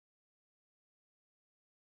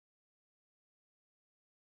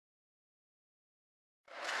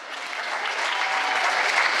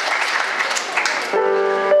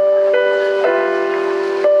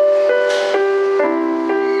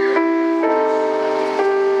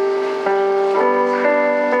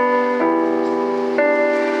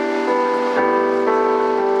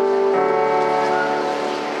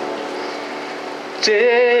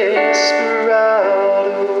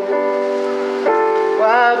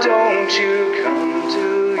don't you come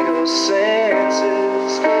to your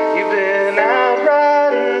senses? You've been out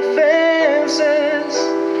riding fences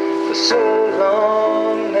for so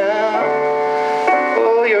long now.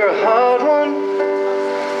 Oh, you're a hard one,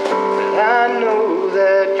 but I know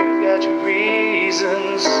that you've got your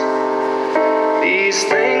reasons. These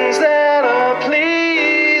things that are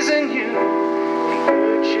pleasing you can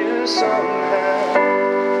hurt you somehow.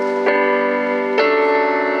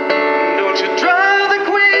 Don't you drive the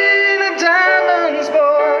queen of diamonds,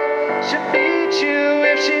 boy. She'll beat you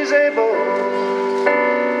if she's able.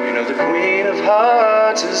 You know the queen of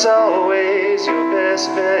hearts is always your best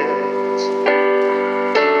bet.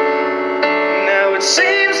 Now it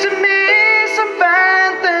seems to me some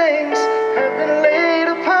fine things have been laid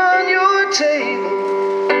upon your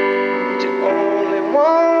table, but you only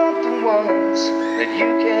want the ones that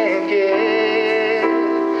you can't get.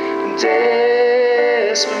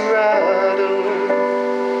 Desperado,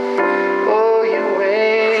 oh, you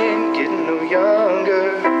ain't getting no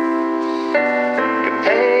younger. Your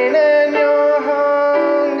pain and your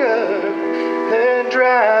hunger, they're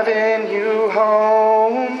driving you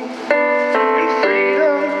home. And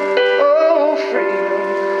freedom, oh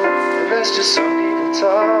freedom, that's just some people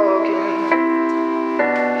talking.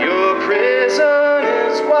 Your prison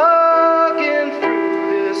is walking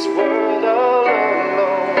through this world all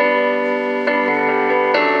alone.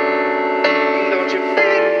 Don't your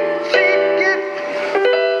feet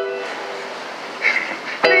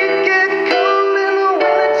get cold in the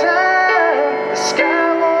wintertime? The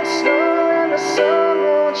sky won't snow and the sun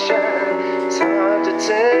won't shine. It's hard to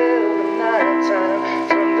tell the nighttime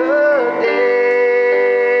from the day.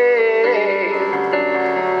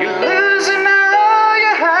 You're losing all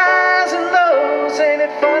your highs and lows. Ain't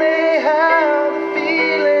it funny how the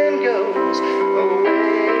feeling goes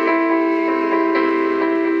away?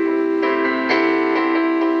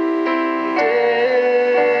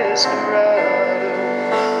 Desperado,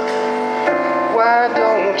 why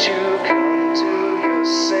don't you come to your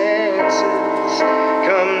senses?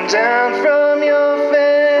 Come down from your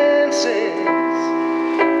fences,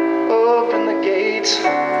 open the gates.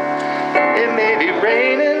 It may be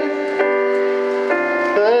raining,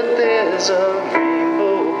 but there's a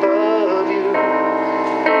rainbow above you.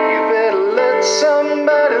 You better let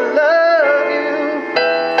somebody love you.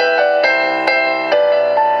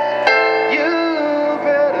 You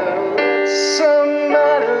better let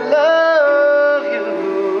somebody love you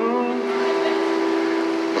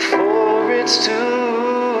before it's too